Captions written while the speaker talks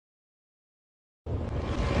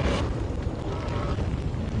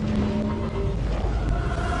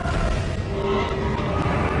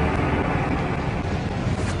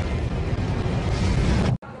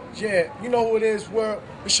Yeah, you know who it is, world.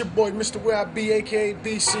 It's your boy, Mr. Where I Be, a.k.a.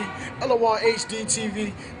 BC,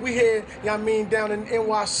 LORHDTV. We here, down in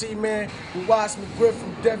NYC, man, with Mcgriff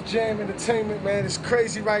from Def Jam Entertainment, man. It's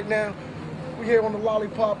crazy right now. We here on the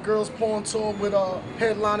Lollipop Girls Porn Tour with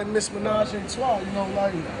headlining Miss Minaj and Twa,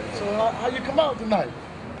 so how you come out tonight?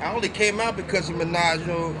 I only came out because of Minaj,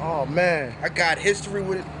 Oh, man. I got history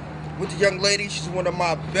with the young lady. She's one of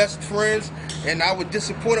my best friends, and I was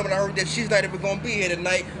disappointed when I heard that she's not even gonna be here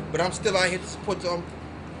tonight. But I'm still out here to support them.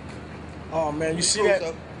 Oh man, you see that?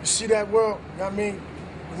 You see that, world?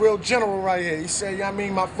 Real general right here. He said,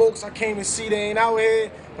 my folks I came to see, they ain't out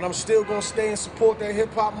here, but I'm still gonna stay and support that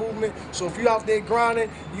hip hop movement. So if you out there grinding,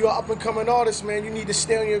 you're an up and coming artist, man. You need to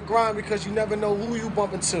stay on your grind because you never know who you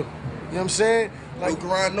bump into. You know what I'm saying? No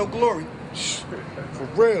grind, no glory. For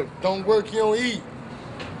real. Don't work, you don't eat.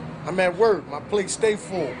 I'm at work. My plate stay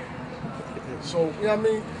full. So,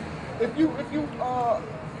 if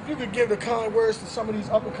you could give the kind words to some of these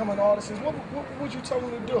up and coming artists, what would you tell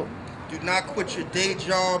them to do? Do not quit your day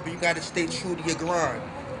job, but you got to stay true to your grind.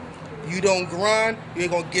 You don't grind, you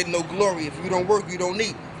ain't gonna get no glory. If you don't work, you don't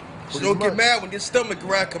eat. So don't get mad when your stomach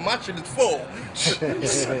grind, cause my shit is full.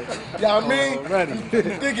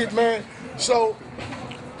 Dig it, man. So,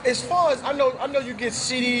 as far as I know you get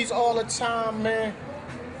CDs all the time, man.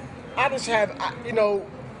 I just have,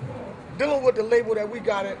 dealing with the label that we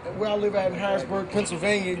got at where I live at in Harrisburg,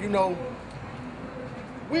 Pennsylvania,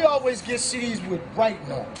 we always get CDs with writing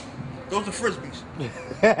on. Those are Frisbees.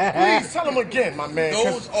 Please tell them again, my man.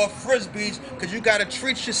 Those are Frisbees, because you got to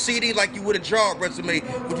treat your CD like you would a job resume.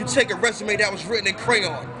 When you take a resume that was written in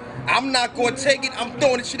crayon. I'm not going to take it. I'm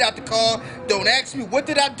throwing the shit out the car. Don't ask me, what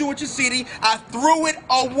did I do with your CD? I threw it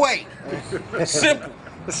away. Simple.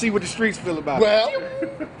 Let's see what the streets feel about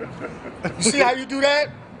it. You see how you do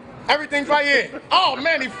that? Everything's right here. Oh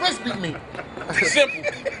man, he frisbeed me. Simple.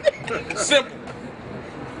 Simple.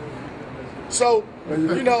 So, when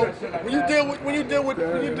you're dealing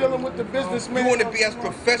with the businessman, you want to be as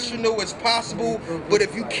professional as possible, but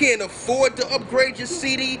if you can't afford to upgrade your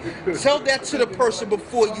CD, tell that to the person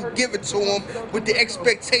before you give it to them with the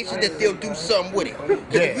expectation that they'll do something with it.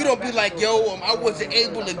 Because if you don't be like, yo, I wasn't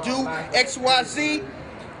able to do X, Y, Z,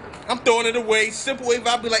 I'm throwing it away. Simple way,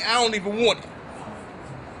 I'll be like, I don't even want it.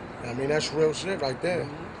 That's real shit right there.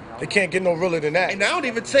 They can't get no realer than that. And I don't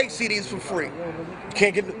even take CDs for free.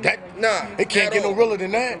 Can't get that? Nah. They can't get no realer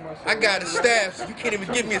than that. I got a staff, so you can't even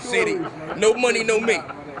give me a CD. No money, no me.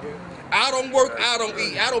 I don't work, I don't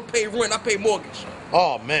eat. I don't pay rent, I pay mortgage.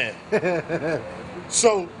 Oh, man.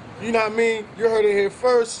 So, you know what I mean? You heard it here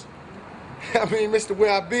first. Mr.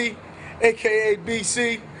 Where I Be, a.k.a.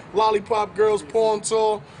 BC, Lollipop Girls Porn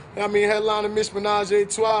Tour. Headlining Miss Minaj et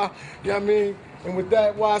Twa. And with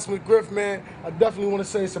that, Mcgriff, man, I definitely want to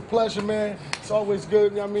say it's a pleasure, man. It's always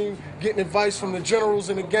good, getting advice from the generals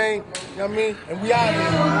in the game, And we out here.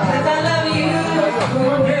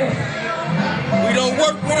 We don't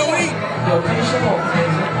work, we don't eat.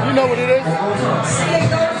 You know what it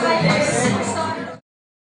is?